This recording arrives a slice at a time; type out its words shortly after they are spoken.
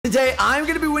Today, I'm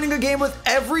going to be winning a game with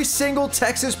every single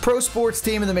Texas pro sports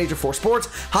team in the major four sports: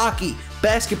 hockey,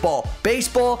 basketball,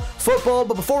 baseball, football.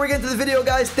 But before we get into the video,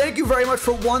 guys, thank you very much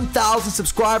for 1,000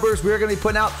 subscribers. We are going to be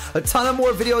putting out a ton of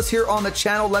more videos here on the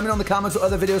channel. Let me know in the comments what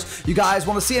other videos you guys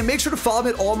want to see, and make sure to follow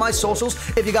me at all my socials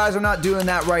if you guys are not doing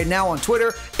that right now on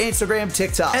Twitter, Instagram,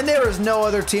 TikTok. And there is no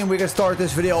other team we can start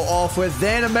this video off with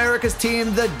than America's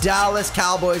team, the Dallas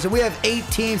Cowboys. And we have 8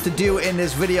 teams to do in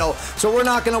this video, so we're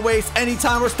not going to waste any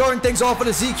time. We're starting things off with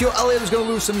Ezekiel Elliott, who's going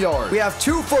to lose some yards. We have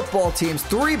 2 football teams,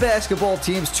 3 basketball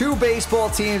teams, 2 baseball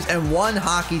teams, and 1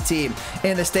 hockey team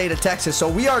in the state of Texas. So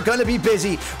we are going to be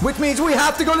busy, which means we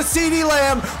have to go to CeeDee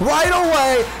Lamb right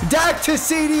away. Dak to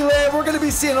CeeDee Lamb. We're going to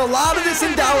be seeing a lot of this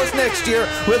in Dallas next year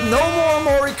with no more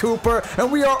Amari Cooper,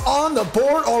 and we are on the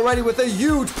board already with a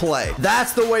huge play.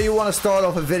 That's the way you want to start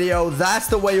off a video. That's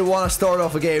the way you want to start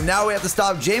off a game. Now we have to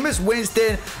stop Jameis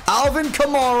Winston, Alvin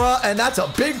Kamara, and that's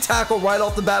a big tackle right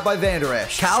off the bat by Van Der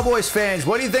Esch. Cowboys fans,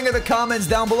 what do you think of the comments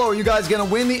down below? Are you guys going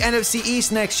to win the NFC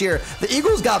East next year? The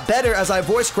Eagles got better, as I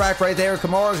voice cracked right there.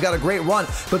 Kamara's got a great run,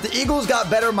 but the Eagles got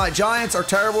better. My Giants are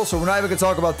terrible, so we're not even going to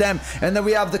talk about them. And then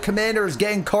we have the Commanders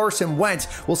getting Carson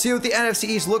Wentz. We'll see what the NFC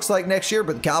East looks like next year,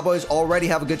 but the Cowboys already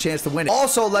have a good chance to win it.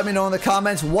 Also, let me know in the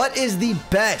comments, what is the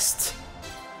best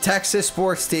Texas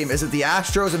sports team? Is it the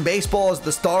Astros in baseball? Is it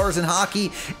the Stars in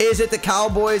hockey? Is it the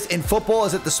Cowboys in football?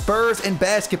 Is it the Spurs in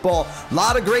basketball? A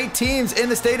lot of great teams in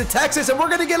the state of Texas, and we're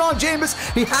going to get on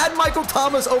Jameis. He had Michael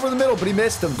Thomas over the middle, but he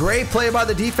missed him. Great play by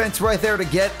the defense right there to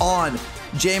get on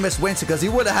Jameis Winston, because he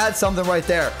would have had something right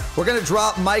there. We're going to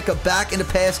drop Micah back into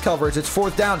pass coverage. It's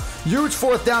 4th down. Huge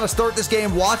 4th down to start this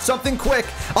game. Watch something quick.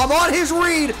 I'm on his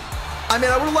read. I mean,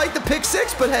 I would have liked the pick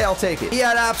 6, but hey, I'll take it. He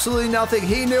had absolutely nothing.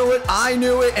 He knew it. I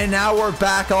knew it. And now we're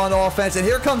back on offense. And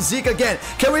here comes Zeke again.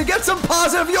 Can we get some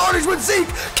positive yardage with Zeke?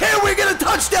 Can we get a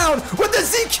touchdown with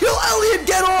Ezekiel Elliott?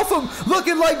 Get off him.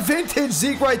 Looking like vintage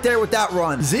Zeke right there with that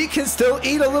run. Zeke can still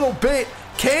eat a little bit.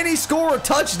 Can he score a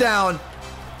touchdown?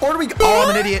 Or do we... Oh,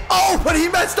 I'm an idiot. Oh, but he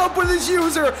messed up with his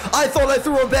user. I thought I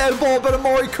threw a bad ball, but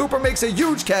Amari Cooper makes a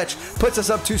huge catch. Puts us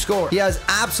up 2 scores. He has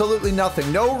absolutely nothing.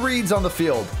 No reads on the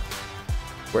field.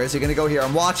 Where is he going to go here?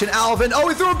 I'm watching Alvin. Oh,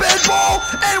 he threw a bad ball,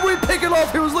 and we pick it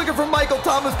off. He was looking for Michael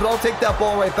Thomas, but I'll take that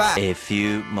ball right back. A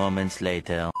few moments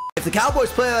later. If the Cowboys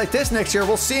play like this next year,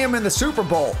 we'll see them in the Super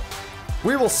Bowl.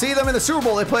 We will see them in the Super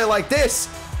Bowl. They play like this.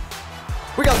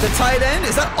 We got the tight end.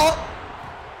 Is that all?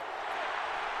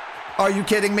 Are you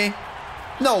kidding me?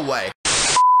 No way.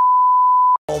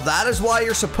 Well, that is why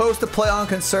you're supposed to play on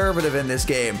conservative in this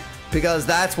game, because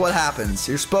that's what happens.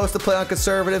 You're supposed to play on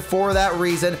conservative for that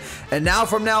reason. And now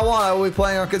from now on, I will be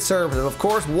playing on conservative. Of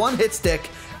course, 1 hit stick,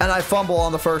 and I fumble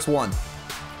on the first one.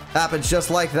 Happens just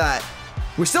like that.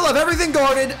 We still have everything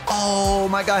guarded. Oh,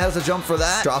 my guy has a jump for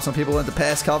that. Drop some people into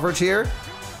pass coverage here.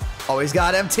 Oh, he's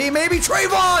got MT. Maybe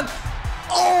Trayvon.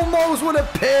 Almost with a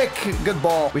pick. Good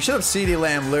ball. We should have CeeDee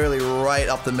Lamb literally right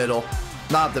up the middle.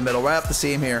 Not up the middle, right up the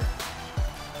seam here.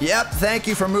 Yep, thank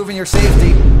you for moving your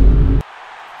safety.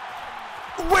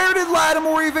 Where did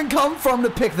Lattimore even come from to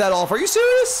pick that off? Are you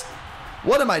serious?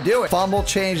 What am I doing? Fumble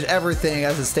changed everything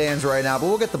as it stands right now, but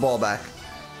we'll get the ball back.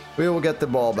 We will get the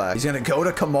ball back. He's going to go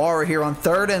to Kamara here on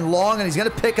 3rd and long, and he's going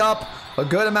to pick up a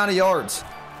good amount of yards.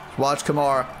 Watch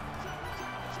Kamara.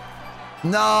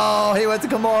 No, he went to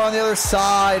Kamara on the other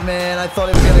side, man. I thought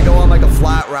he was going to go on like a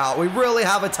flat route. We really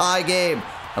have a tie game.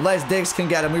 Unless Diggs can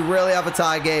get him, we really have a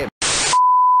tie game.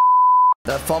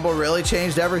 That fumble really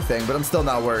changed everything, but I'm still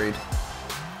not worried.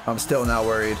 I'm still not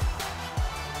worried.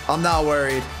 I'm not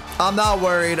worried. I'm not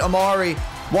worried. Amari.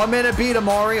 1 minute beat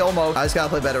Amari. Almost. I just got to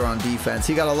play better on defense.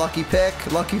 He got a lucky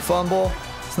pick, lucky fumble.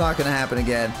 It's not going to happen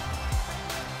again.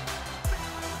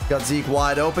 Got Zeke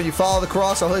wide open. You follow the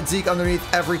cross. I'll hit Zeke underneath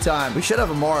every time. We should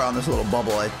have Amari on this little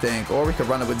bubble, I think. Or we could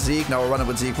run it with Zeke. No, we're running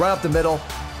with Zeke right up the middle.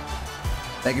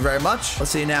 Thank you very much.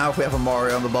 Let's see now if we have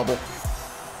Amari on the bubble.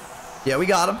 Yeah, we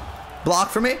got him. Block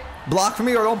for me. Block for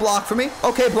me or don't block for me.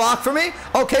 Okay, block for me.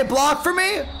 Okay, block for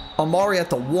me. Amari at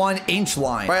the 1-inch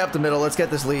line. Right up the middle. Let's get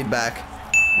this lead back.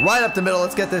 Right up the middle.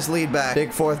 Let's get this lead back. Big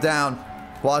 4th down.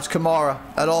 Watch Kamara.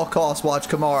 At all costs, watch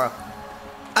Kamara.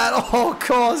 At all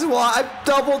costs. Why? I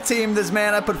double teamed this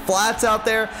man. I put flats out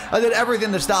there. I did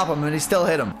everything to stop him, and he still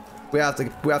hit him. We have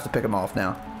to pick him off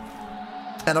now.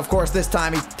 And of course, this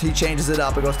time he changes it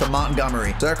up. It goes to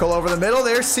Montgomery. Circle over the middle.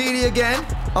 There's CeeDee again.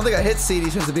 I don't think I hit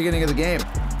CeeDee since the beginning of the game.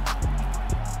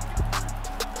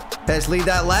 Pass lead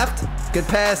that left. Good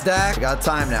pass, Dak. We got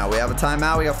time now. We have a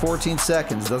timeout. We got 14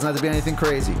 seconds. Doesn't have to be anything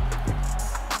crazy.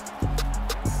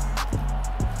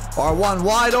 R1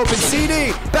 wide open.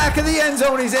 CeeDee. Back of the end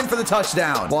zone. He's in for the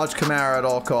touchdown. Watch Kamara at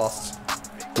all costs.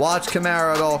 Watch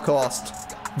Kamara at all costs.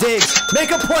 Diggs,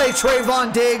 make a play,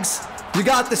 Trayvon Diggs. You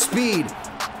got the speed.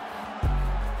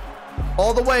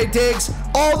 All the way, Diggs.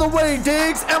 All the way,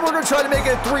 Diggs. And we're going to try to make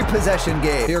it a 3-possession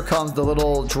game. Here comes the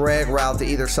little drag route to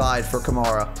either side for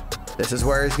Kamara. This is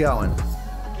where he's going.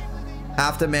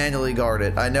 Have to manually guard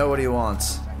it. I know what he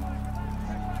wants.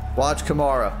 Watch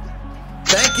Kamara.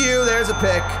 Thank you. There's a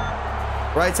pick.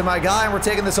 Right to my guy, and we're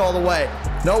taking this all the way.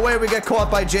 No way we get caught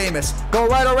by Jameis. Go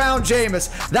right around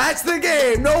Jameis. That's the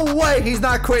game. No way he's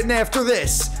not quitting after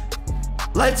this.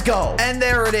 Let's go. And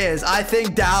there it is. I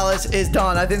think Dallas is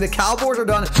done. I think the Cowboys are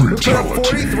done. We put up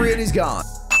 43 and he's gone.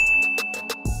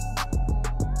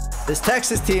 This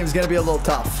Texas team is going to be a little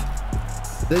tough.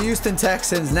 The Houston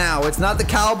Texans now. It's not the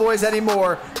Cowboys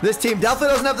anymore. This team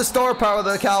definitely doesn't have the star power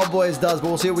that the Cowboys does, but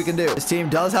we'll see what we can do. This team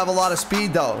does have a lot of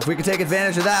speed, though. If we can take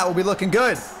advantage of that, we'll be looking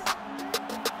good.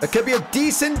 It could be a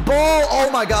decent ball. Oh,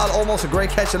 my God. Almost a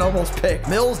great catch and almost pick.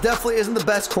 Mills definitely isn't the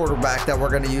best quarterback that we're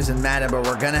going to use in Madden, but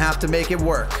we're going to have to make it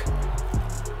work.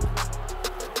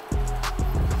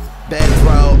 Bad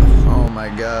throw. Oh, my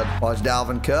God. Watch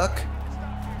Dalvin Cook.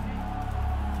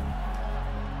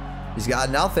 He's got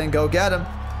nothing. Go get him.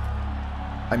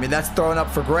 I mean, that's throwing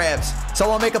up for grabs.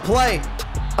 Someone make a play.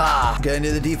 Getting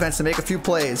to the defense to make a few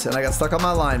plays, and I got stuck on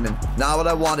my lineman. Not what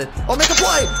I wanted. Oh, make a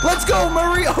play. Let's go,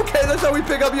 Murray. Okay, that's how we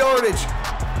pick up yardage.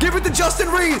 Give it to Justin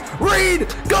Reed. Reed,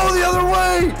 go the other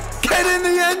way. Get in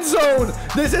the end zone.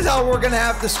 This is how we're going to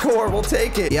have to score. We'll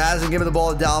take it. He hasn't given the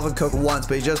ball to Dalvin Cook once,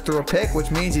 but he just threw a pick,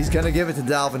 which means he's going to give it to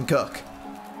Dalvin Cook.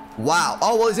 Wow.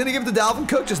 Oh, well, he's going to give it to Dalvin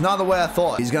Cook, just not the way I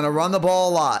thought. He's going to run the ball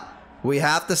a lot. We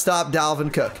have to stop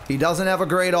Dalvin Cook. He doesn't have a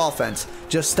great offense.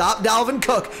 Just stop Dalvin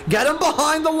Cook. Get him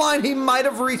behind the line. He might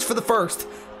have reached for the first.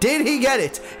 Did he get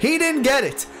it? He didn't get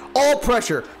it. All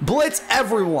pressure. Blitz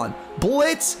everyone.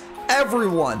 Blitz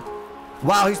everyone.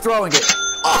 Wow, he's throwing it.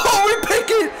 Oh, we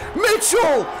pick it.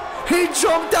 Mitchell. He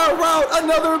jumped that route.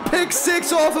 Another pick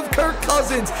six off of Kirk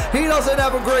Cousins. He doesn't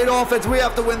have a great offense. We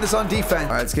have to win this on defense.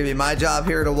 All right, it's going to be my job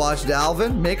here to watch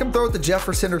Dalvin. Make him throw it to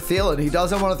Jefferson or Thielen. He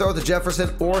doesn't want to throw it to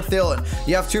Jefferson or Thielen.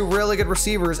 You have two really good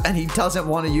receivers, and he doesn't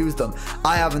want to use them.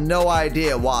 I have no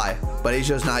idea why, but he's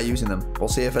just not using them. We'll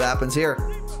see if it happens here.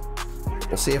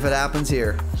 We'll see if it happens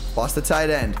here. Watch the tight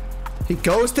end. He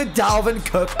goes to Dalvin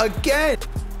Cook again.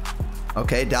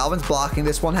 Okay, Dalvin's blocking.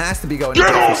 This one has to be going to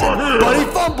Jefferson. But he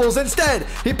fumbles instead.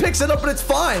 He picks it up, and it's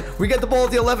fine. We get the ball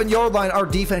at the 11-yard line. Our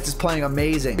defense is playing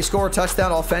amazing. We score a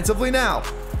touchdown offensively now.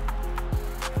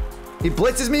 He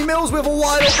blitzes me, Mills. We have a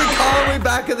wide open Conley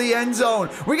back of the end zone.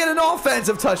 We get an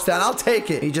offensive touchdown. I'll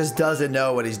take it. He just doesn't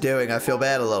know what he's doing. I feel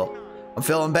bad a little. I'm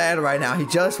feeling bad right now. He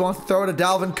just wants to throw it to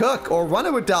Dalvin Cook or run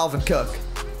it with Dalvin Cook.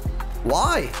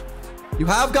 Why? You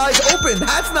have guys open.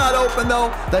 That's not open, though.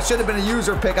 That should have been a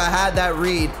user pick. I had that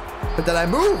read, but then I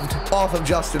moved off of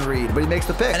Justin Reed, but he makes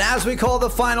the pick. And as we call the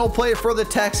final play for the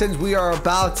Texans, we are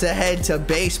about to head to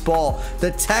baseball.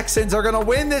 The Texans are going to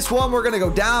win this one. We're going to go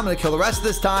down. I'm going to kill the rest of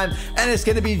this time, and it's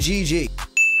going to be GG.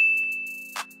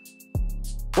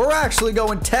 We're actually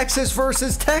going Texas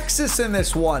versus Texas in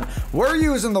this one. We're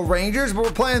using the Rangers, but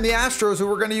we're playing the Astros, who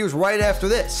we're going to use right after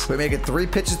this. We make it 3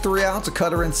 pitches, 3 outs. A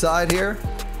cutter inside here.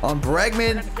 On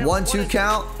Bregman, 1-2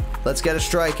 count. Let's get a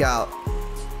strikeout.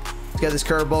 Let's get this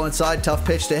curveball inside. Tough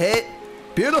pitch to hit.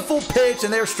 Beautiful pitch,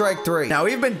 and there's strike 3. Now,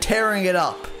 we've been tearing it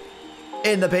up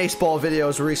in the baseball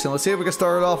videos recently. Let's see if we can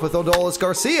start it off with Odolis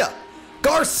Garcia.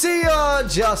 Garcia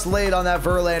just laid on that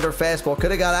Verlander fastball. Could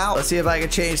have got out. Let's see if I can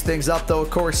change things up, though.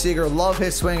 Corey Seager, love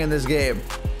his swing in this game.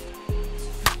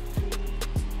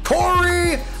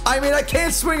 Corey! I mean, I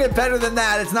can't swing it better than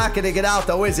that. It's not going to get out,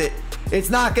 though, is it? It's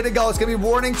not going to go. It's going to be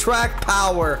warning track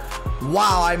power.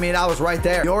 Wow, I mean, I was right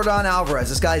there. Yordan Alvarez.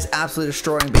 This guy's absolutely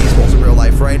destroying baseballs in real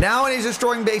life right now, and he's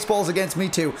destroying baseballs against me,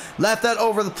 too. Left that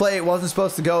over the plate. Wasn't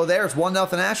supposed to go there. It's 1-0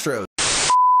 Astros.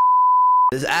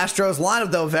 This Astros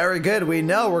lineup, though, very good. We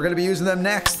know we're going to be using them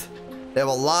next. They have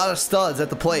a lot of studs at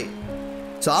the plate.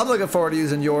 So I'm looking forward to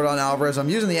using Yordan Alvarez. I'm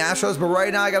using the Astros, but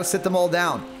right now I got to sit them all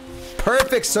down.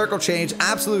 Perfect circle change,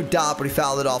 absolute dot, but he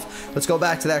fouled it off. Let's go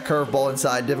back to that curveball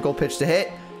inside. Difficult pitch to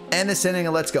hit. End this inning,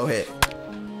 and let's go hit.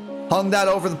 Hung that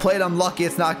over the plate. I'm lucky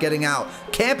it's not getting out.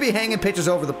 Can't be hanging pitches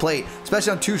over the plate,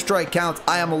 especially on 2 strike counts.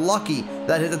 I am lucky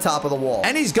that hit the top of the wall.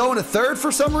 And he's going to third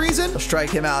for some reason. I'll strike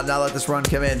him out, now let this run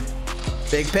come in.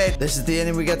 Big pitch. This is the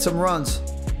inning we get some runs.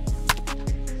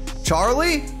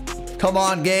 Charlie? Come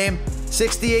on, game.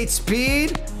 68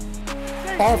 speed.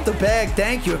 Off the bag,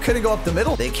 thank you. It couldn't go up the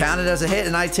middle. They count it as a hit,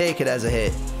 and I take it as a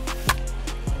hit.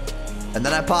 And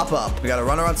then I pop up. We got a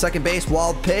runner on second base.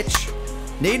 Wild pitch.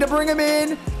 Need to bring him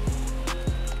in.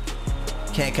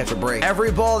 Can't catch a break.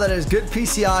 Every ball that is good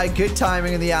PCI, good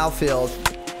timing in the outfield.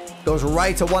 Goes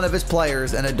right to one of his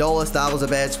players, and Adolis, that was a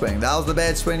bad swing. That was the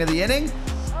bad swing of the inning,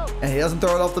 and he doesn't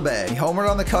throw it off the bag. He homered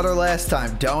on the cutter last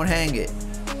time. Don't hang it.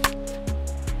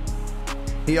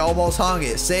 He almost hung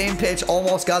it. Same pitch,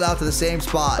 almost got out to the same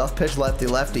spot. Tough pitch, lefty,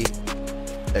 lefty.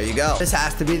 There you go. This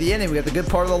has to be the inning. We got the good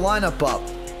part of the lineup up.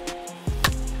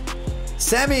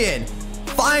 Semien.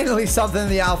 Finally something in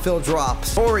the outfield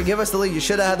drops. Corey, give us the lead. You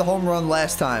should have had the home run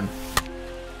last time.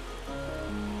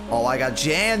 Oh, I got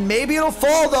Jan. Maybe it'll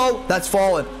fall, though. That's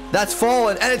falling. That's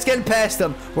falling, and it's getting past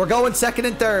him. We're going second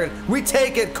and third. We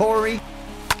take it, Corey.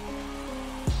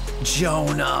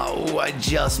 Jonah. Oh, I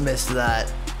just missed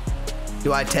that.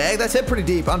 Do I tag? That's hit pretty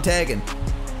deep. I'm tagging.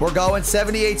 We're going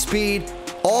 78 speed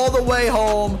all the way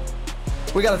home.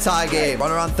 We got a tie game.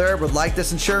 Runner on third would like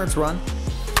this insurance run.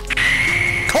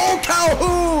 Cole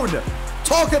Calhoun!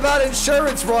 Talk about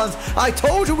insurance runs. I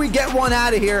told you we'd get one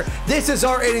out of here. This is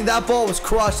our inning. That ball was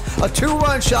crushed. A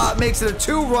 2-run shot makes it a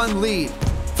 2-run lead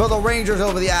for the Rangers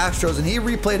over the Astros, and he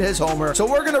replayed his homer. So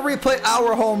we're going to replay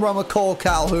our home run with Cole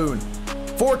Calhoun.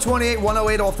 428,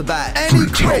 108 off the bat. And he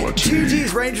quit.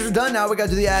 GG's, Rangers are done now. We got to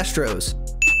do the Astros.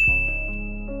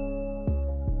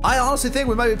 I honestly think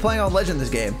we might be playing on Legend this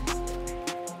game.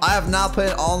 I have not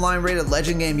played an online rated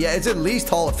Legend game yet. It's at least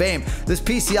Hall of Fame. This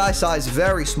PCI size is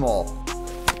very small.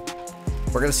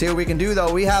 We're going to see what we can do,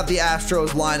 though. We have the Astros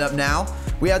lineup now.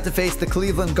 We have to face the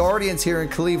Cleveland Guardians here in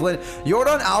Cleveland.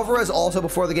 Yordan Alvarez also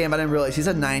before the game. I didn't realize he's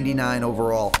a 99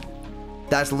 overall.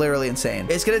 That's literally insane.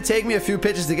 It's going to take me a few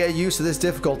pitches to get used to this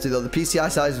difficulty, though. The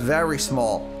PCI size is very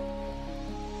small.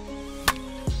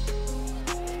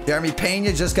 Jeremy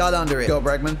Pena just got under it. Go,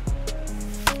 Bregman.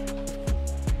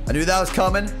 I knew that was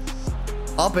coming.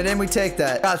 Up and in, we take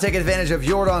that. Gotta take advantage of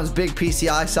Yordan's big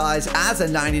PCI size as a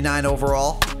 99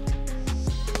 overall.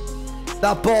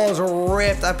 That ball's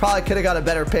ripped. I probably could have got a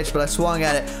better pitch, but I swung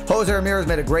at it. Jose Ramirez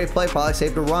made a great play. Probably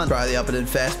saved a run. Try the up and in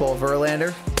fastball with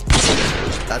Verlander.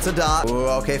 That's a dot. Ooh,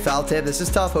 okay, foul tip. This is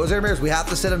tough. Jose Ramirez, we have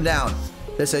to sit him down.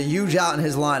 This is a huge out in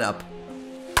his lineup.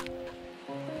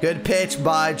 Good pitch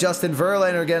by Justin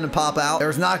Verlander again to pop out.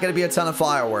 There's not going to be a ton of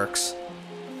fireworks.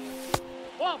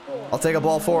 I'll take a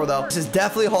ball 4, though. This is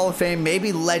definitely Hall of Fame,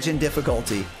 maybe Legend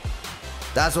difficulty.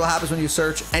 That's what happens when you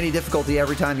search any difficulty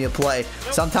every time you play.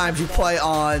 Sometimes you play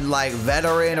on like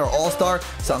Veteran or All-Star.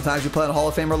 Sometimes you play on Hall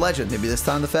of Fame or Legend. Maybe this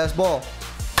time the fastball.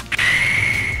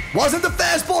 Wasn't the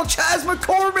fastball, Chas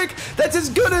McCormick? That's as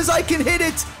good as I can hit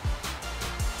it.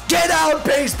 Get out,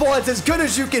 baseball. It's as good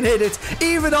as you can hit it.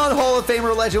 Even on Hall of Fame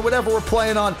or Legend, whatever we're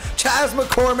playing on. Chas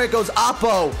McCormick goes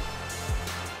oppo.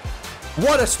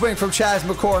 What a swing from Chas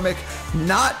McCormick.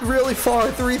 Not really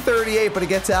far, 338, but it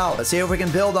gets out. Let's see if we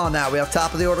can build on that. We have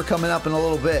top of the order coming up in a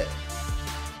little bit.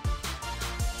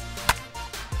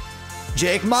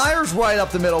 Jake Myers right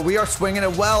up the middle. We are swinging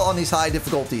it well on these high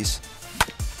difficulties.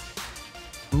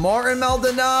 Martin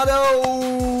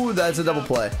Maldonado. That's a double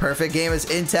play. Perfect game is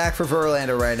intact for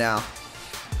Verlander right now.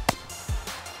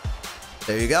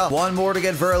 There you go. One more to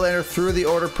get Verlander through the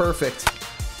order perfect.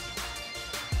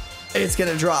 It's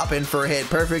going to drop in for a hit.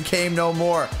 Perfect game, no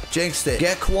more. Jinxed it.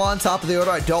 Get Kwan top of the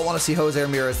order. I don't want to see Jose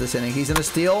Ramirez this inning. He's in a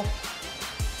steal.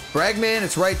 Bregman,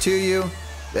 it's right to you.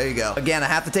 There you go. Again, I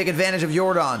have to take advantage of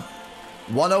Yordan.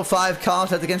 105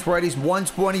 contact against righties,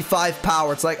 125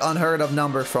 power. It's like unheard of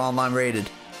numbers for online rated.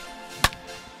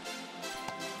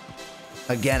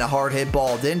 Again, a hard hit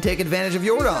ball. Didn't take advantage of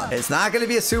Yordan. It's not going to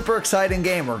be a super exciting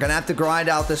game. We're going to have to grind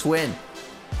out this win.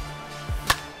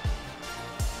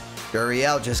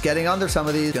 Gurriel just getting under some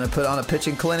of these. Going to put on a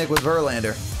pitching clinic with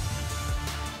Verlander.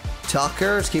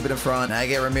 Tucker's keeping it in front. I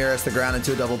get Ramirez to ground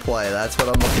into a double play. That's what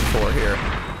I'm looking for here.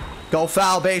 Go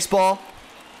foul, baseball.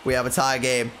 We have a tie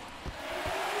game.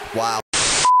 Wow.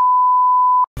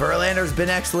 Verlander's been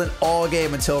excellent all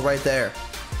game until right there.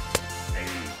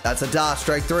 That's a dot.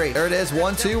 Strike 3. There it is.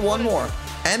 1-2. One more.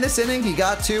 And this inning, he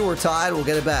got 2. We're tied. We'll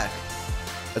get it back.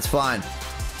 That's fine.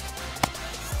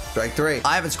 Strike 3.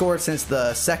 I haven't scored since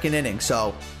the second inning,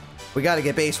 so we got to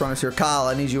get base runners here. Kyle,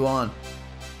 I need you on.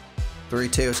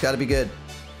 3-2. It's got to be good.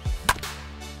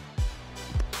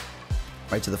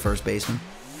 Right to the first baseman.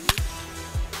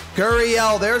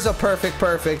 Gurriel, there's a perfect.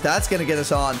 That's going to get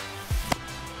us on.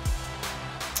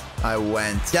 I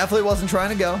went. Definitely wasn't trying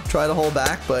to go. Try to hold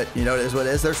back, but you know it is what it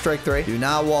is. There's strike 3. Do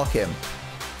not walk him.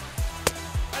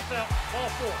 That's out. Ball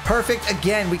 4. Perfect.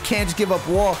 Again, we can't just give up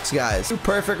walks, guys. 2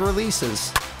 perfect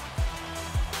releases.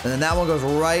 And then that one goes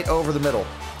right over the middle.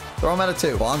 Throw him at a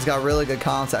 2. Bond's got really good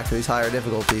contact for these higher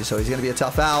difficulties, so he's going to be a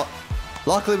tough out.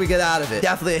 Luckily, we get out of it.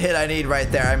 Definitely a hit I need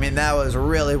right there. I mean, that was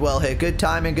really well hit. Good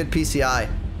timing, good PCI.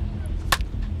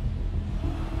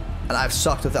 And I've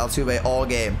sucked with Altuve all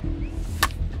game.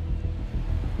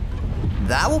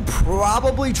 That will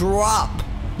probably drop.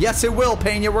 Yes, it will,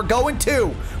 Pena. We're going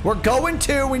 2. We're going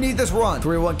 2. We need this run.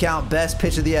 3-1 count. Best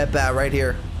pitch of the at-bat right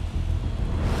here.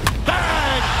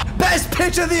 Best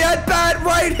pitch of the at-bat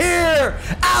right here.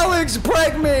 Alex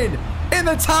Bregman in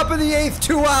the top of the 8th,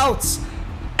 2 outs.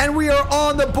 And we are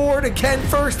on the board again.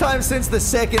 First time since the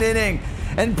 2nd inning.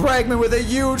 And Bregman with a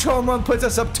huge home run puts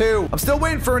us up 2. I'm still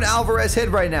waiting for an Alvarez hit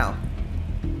right now.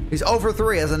 He's 0 for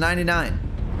 3 as a 99.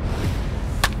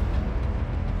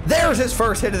 There's his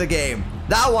first hit of the game.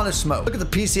 That one is smoke. Look at the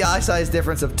PCI size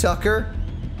difference of Tucker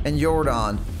and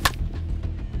Jordan.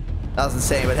 That was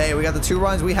insane, but hey, we got the 2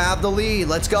 runs. We have the lead.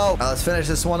 Let's go. Now let's finish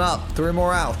this one up. 3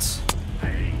 more outs.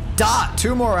 Dot,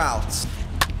 2 more outs.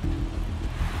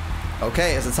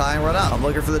 Okay, it's a tying run up. I'm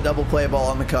looking for the double play ball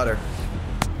on the cutter.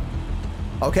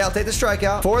 Okay, I'll take the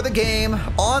strikeout. For the game,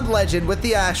 on Legend with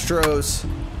the Astros,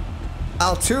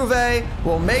 Altuve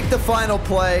will make the final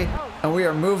play, and we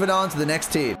are moving on to the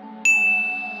next team.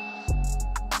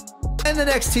 And the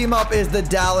next team up is the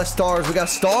Dallas Stars. We got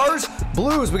Stars,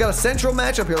 Blues. We got a central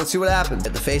matchup here. Let's see what happens.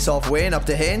 Get the face-off win up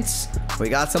to Hintz. We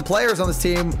got some players on this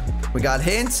team. We got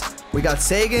Hintz. We got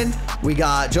Sagan. We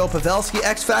got Joe Pavelski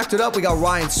X-factored up. We got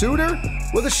Ryan Suter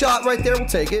with a shot right there. We'll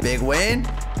take it. Big win.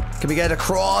 Can we get a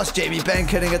cross? Jamie Benn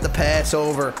couldn't get the pass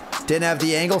over. Didn't have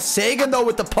the angle. Sagan, though,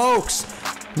 with the pokes.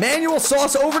 Manual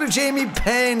sauce over to Jamie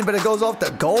Benn, but it goes off the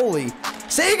goalie.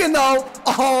 Sagan, though.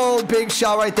 Oh, big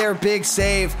shot right there. Big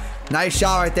save. Nice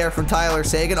shot right there from Tyler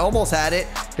Sagan. Almost had it.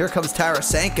 Here comes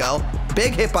Tarasenko.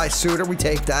 Big hit by Suter. We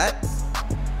take that.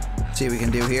 See what we can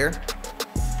do here.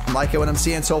 I like it what I'm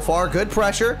seeing so far. Good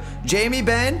pressure. Jamie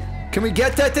Benn. Can we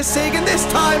get that to Sagan this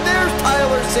time? There's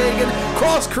Tyler Sagan.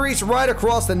 Cross crease right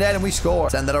across the net, and we score.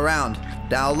 Send it around.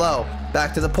 Down low.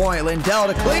 Back to the point. Lindell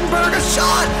to Klingberg. A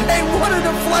shot. And what a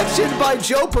deflection by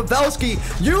Joe Pavelski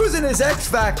using his X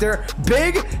Factor.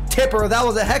 Big tipper. That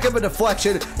was a heck of a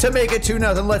deflection to make it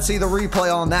 2-0. Let's see the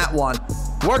replay on that one.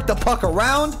 Work the puck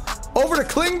around. Over to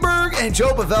Klingberg and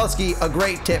Joe Pavelski. A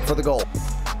great tip for the goal.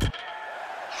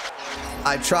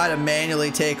 I tried to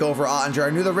manually take over Ottinger. I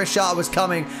knew the wrist shot was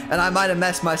coming, and I might have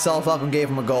messed myself up and gave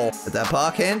him a goal. Get that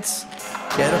puck, Hintz.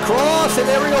 Get across, and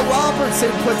there we go.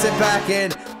 Robertson puts it back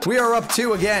in. We are up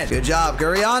 2 again. Good job,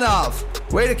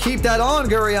 Gurrianov. Way to keep that on,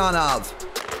 Gurrianov.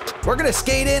 We're going to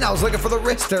skate in. I was looking for the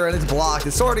wrister, and it's blocked.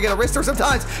 It's hard to get a wrister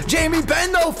sometimes. Jamie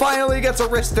Benn, though, finally gets a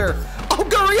wrister. Oh,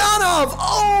 Gurrianov.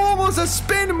 Oh, almost a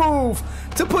spin move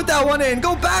to put that one in.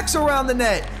 Go backs around the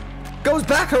net. Goes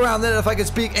back around then if I could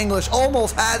speak English.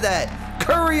 Almost had that.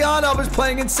 Gurrianov is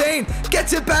playing insane.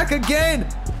 Gets it back again.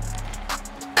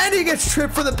 And he gets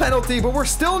tripped for the penalty, but we're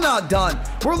still not done.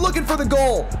 We're looking for the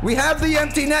goal. We have the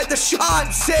empty net. The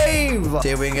shot. Save. See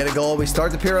if we can get a goal. We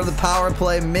start the period of the power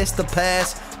play. Missed the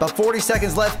pass. About 40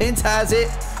 seconds left. Hintz has it.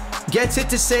 Gets it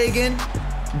to Sagan.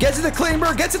 Gets it to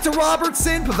Klingberg. Gets it to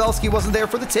Robertson. Pavelski wasn't there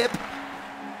for the tip.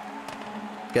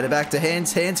 Get it back to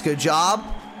Hintz. Hintz, good job.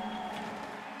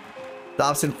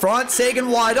 Stops in front.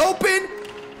 Sagan wide open.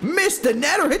 Missed the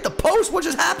net or hit the post. What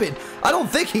just happened? I don't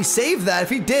think he saved that. If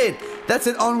he did, that's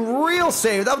an unreal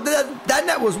save. That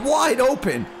net was wide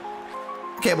open.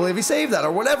 I can't believe he saved that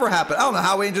or whatever happened. I don't know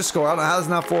how we just scored. I don't know how it's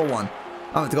not 4-1. I'm going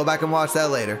to have to go back and watch that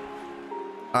later.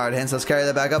 All right, Hintz, let's carry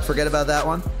that back up. Forget about that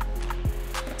one.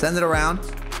 Send it around.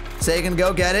 Sagan,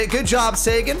 go get it. Good job,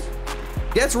 Sagan.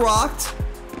 Gets rocked.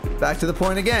 Back to the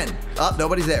point again. Oh,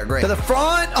 nobody's there. Great. To the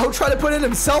front. Oh, try to put it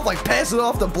himself. Like, pass it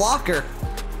off the blocker.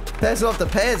 Pass it off the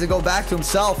pads and go back to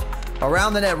himself.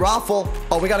 Around the net. Raffle.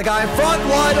 Oh, we got a guy in front.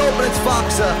 Wide open. It's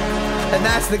Foxa. And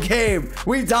that's the game.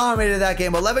 We dominated that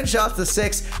game. 11 shots to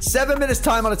 6. 7 minutes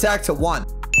time on attack to 1.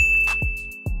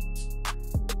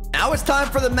 Now it's time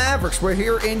for the Mavericks. We're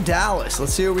here in Dallas.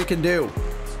 Let's see what we can do.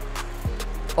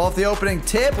 Off the opening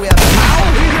tip. We have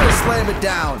Powell. He's going to slam it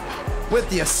down with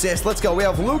the assist. Let's go. We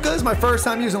have Luka. This is my first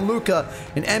time using Luka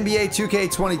in NBA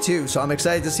 2K22, so I'm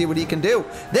excited to see what he can do.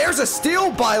 There's a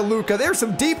steal by Luka. There's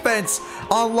some defense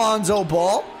on Lonzo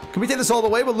Ball. Can we take this all the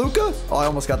way with Luka? Oh, I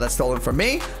almost got that stolen from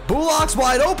me. Bullock's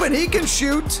wide open. He can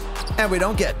shoot, and we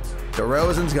don't get it.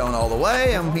 DeRozan's going all the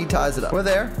way, and he ties it up. We're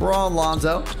there. We're on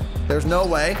Lonzo. There's no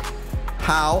way.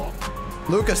 How?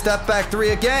 Luka step back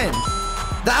 3 again.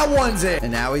 That one's in.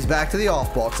 And now he's back to the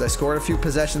off ball because I scored a few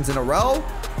possessions in a row.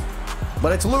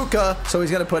 But it's Luka, so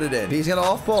he's going to put it in. He's going to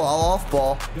off ball. I'll off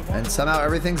ball. And somehow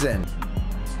everything's in.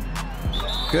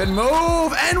 Good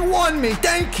move. And won me.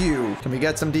 Thank you. Can we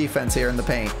get some defense here in the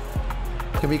paint?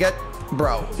 Can we get...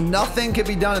 Bro, nothing can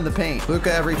be done in the paint.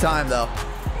 Luka every time, though.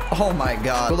 Oh, my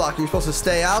God. Good luck. You're supposed to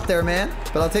stay out there, man.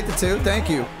 But I'll take the 2. Thank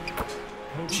you.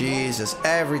 Jesus.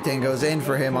 Everything goes in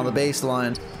for him on the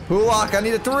baseline. Bullock, I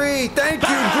need a 3. Thank you.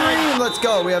 Green, let's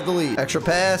go. We have the lead. Extra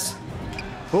pass.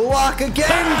 Block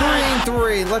again. Green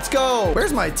 3. Let's go.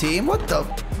 Where's my team? What the?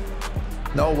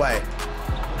 No way.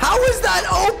 How is that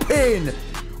open?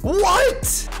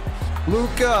 What?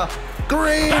 Luka.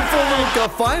 Green for Luka.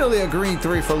 Finally a green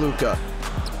 3 for Luka.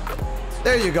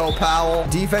 There you go, Powell.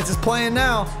 Defense is playing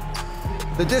now.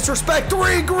 The disrespect.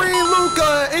 3 green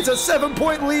Luka. It's a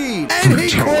 7-point lead. And he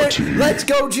quit. Let's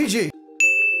go, GG.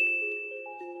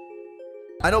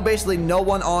 I know basically no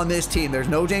one on this team. There's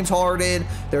no James Harden.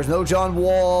 There's no John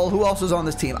Wall. Who else is on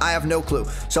this team? I have no clue.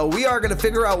 So we are going to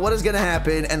figure out what is going to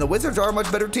happen. And the Wizards are a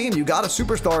much better team. You got a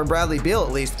superstar in Bradley Beal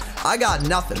at least. I got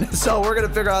nothing. So we're going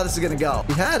to figure out how this is going to go.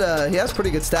 He has pretty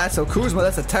good stats. So Kuzma,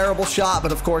 that's a terrible shot.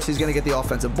 But of course, he's going to get the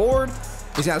offensive board. He's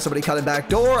going to have somebody cut it back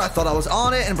door. I thought I was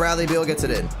on it. And Bradley Beal gets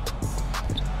it in.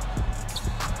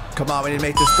 Come on, we need to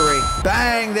make this 3.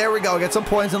 Bang! There we go. Get some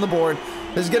points on the board.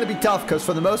 This is going to be tough because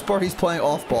for the most part, he's playing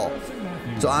off ball.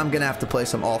 So I'm going to have to play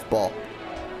some off ball.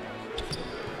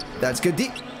 That's good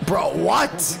deep. Bro,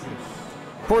 what?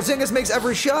 Porzingis makes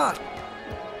every shot.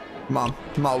 Come on.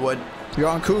 Come on, Wood. You're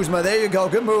on Kuzma. There you go.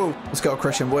 Good move. Let's go,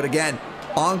 Christian Wood again.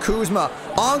 On Kuzma.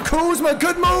 On Kuzma.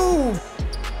 Good move.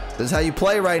 This is how you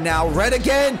play right now. Red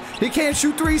again. He can't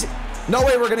shoot threes. No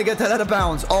way we're going to get that out of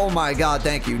bounds. Oh, my God.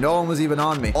 Thank you. No one was even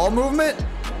on me. Ball movement.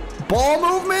 Ball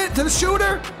movement to the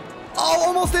shooter. Oh,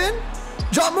 almost in.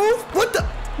 Jump move. What the?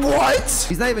 What?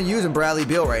 He's not even using Bradley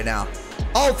Beal right now.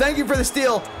 Oh, thank you for the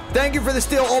steal. Thank you for the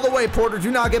steal all the way, Porter.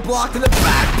 Do not get blocked in the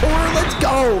back, Porter. Let's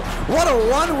go. What a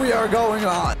run we are going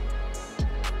on.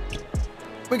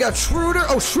 We got Schroeder.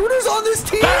 Oh, Schroeder's on this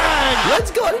team. Bang! Let's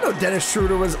go. I didn't know Dennis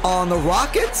Schroeder was on the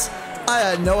Rockets. I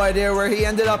had no idea where he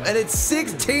ended up, and it's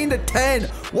 16-10.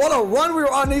 What a run we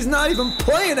were on. He's not even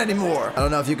playing anymore. I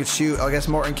don't know if you could shoot. I guess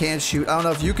Morton can shoot. I don't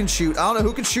know if you can shoot. I don't know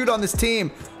who can shoot on this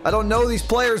team. I don't know these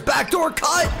players. Backdoor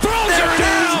cut. There it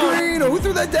is, Green. Who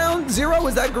threw that down? 0?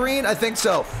 Was that Green? I think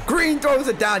so. Green throws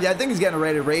it down. Yeah, I think he's getting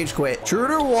ready to rage quit.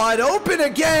 Schroeder wide open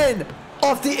again.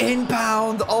 Off the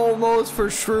inbound. Almost for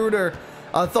Schroeder.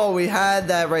 I thought we had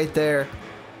that right there.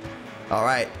 All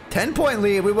right, 10-point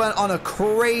lead. We went on a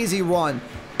crazy run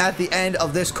at the end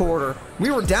of this quarter.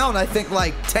 We were down, I think,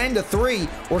 like 10-3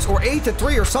 or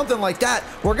 8-3 or something like that.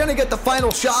 We're going to get the final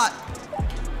shot.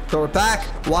 Throw it back.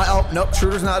 Why? Oh, nope,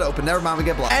 Schroeder's not open. Never mind, we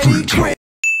get blocked. And he quit.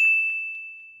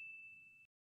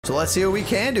 So let's see what we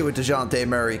can do with DeJounte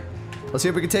Murray. Let's see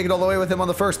if we can take it all the way with him on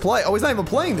the first play. Oh, he's not even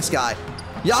playing this guy.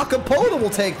 Jakopola will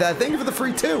take that. Thank you for the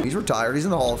free 2. He's retired. He's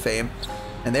in the Hall of Fame.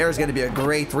 And there's going to be a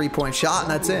great 3-point shot,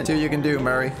 and that's it. See what you can do,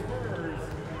 Murray.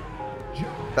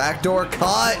 Backdoor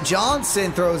cut.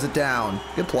 Johnson throws it down.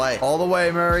 Good play. All the way,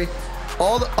 Murray.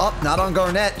 All the up. Not on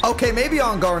Garnett. Okay, maybe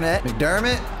on Garnett.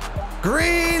 McDermott.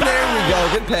 Green. There we go.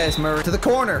 Good pass, Murray. To the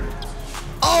corner.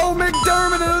 Oh,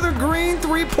 McDermott. Another green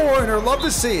 3-pointer. Love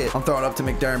to see it. I'm throwing up to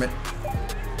McDermott.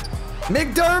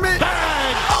 McDermott.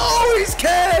 Bang! Oh, he's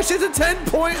cash. It's a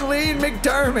 10-point lead.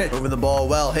 McDermott. Moving the ball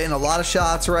well. Hitting a lot of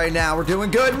shots right now. We're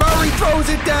doing good. Murray throws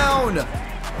it down.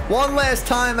 One last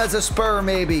time as a Spur,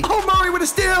 maybe. Oh, Murray with a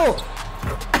steal.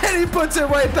 And he puts it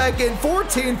right back in.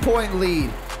 14-point lead.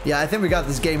 Yeah, I think we got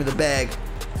this game in the bag.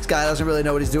 This guy doesn't really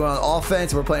know what he's doing on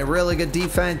offense. We're playing really good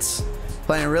defense.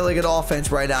 Playing really good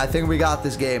offense right now. I think we got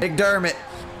this game. McDermott.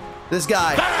 This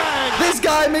guy. Bang! This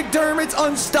guy, McDermott's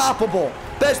unstoppable.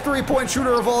 Best 3-point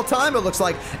shooter of all time, it looks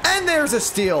like. And there's a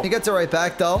steal. He gets it right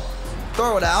back, though.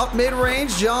 Throw it out.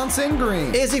 Mid-range, Johnson,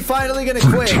 Green. Is he finally going to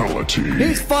quit?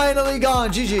 He's finally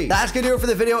gone. GG. That's going to do it for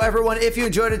the video, everyone. If you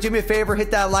enjoyed it, do me a favor. Hit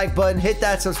that like button. Hit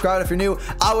that subscribe if you're new.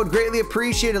 I would greatly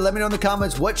appreciate it. Let me know in the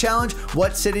comments what challenge,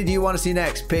 what city do you want to see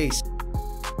next. Peace.